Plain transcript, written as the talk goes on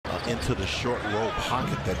into the short roll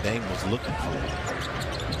pocket that Dame was looking for.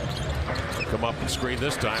 Come up and screen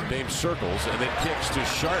this time. Dame circles and then kicks to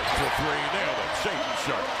Sharpe for three. Nailed it. Shaedon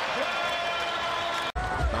Sharpe.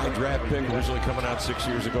 A draft pick originally coming out 6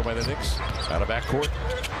 years ago by the Knicks. Out of backcourt.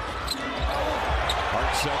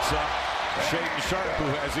 Hart sets up Shaedon Sharpe, who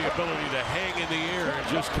has the ability to hang in the air and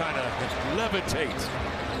just kind of levitate.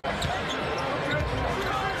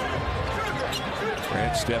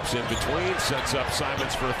 Grant steps in between, sets up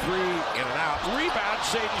Simons for three, in and out. Rebound,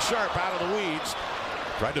 Shaedon Sharpe out of the weeds.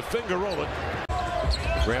 Tried to finger roll it.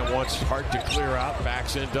 Grant wants Hart to clear out,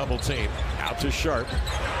 backs in double team. Out to Sharpe.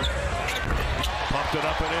 Pumped it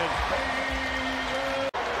up and in.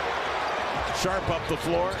 Sharpe up the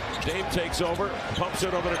floor. Dame takes over, pumps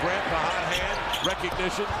it over to Grant. The hot hand,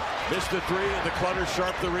 recognition. Missed the three, and the clutter.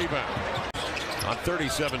 Sharpe the rebound. On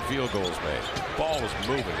 37 field goals made. Ball is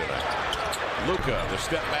moving tonight. Luka, the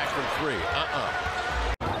step back from three.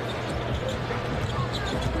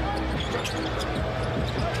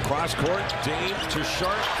 Cross court, Dame to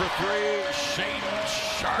Sharpe for three. Shaedon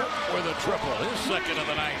Sharpe with a triple, his second of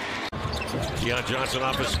the night. Keon Johnson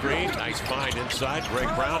off a screen, nice find inside.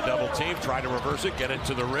 Greg Brown double team, try to reverse it, get it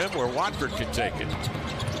to the rim where Watford can take it.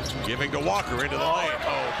 Giving to Walker into the lane.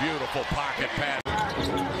 Oh, beautiful pocket pass.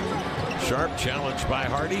 Sharpe challenged by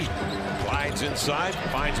Hardy. Glides inside,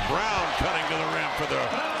 finds Brown cutting to the rim for the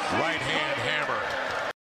right hand hammer.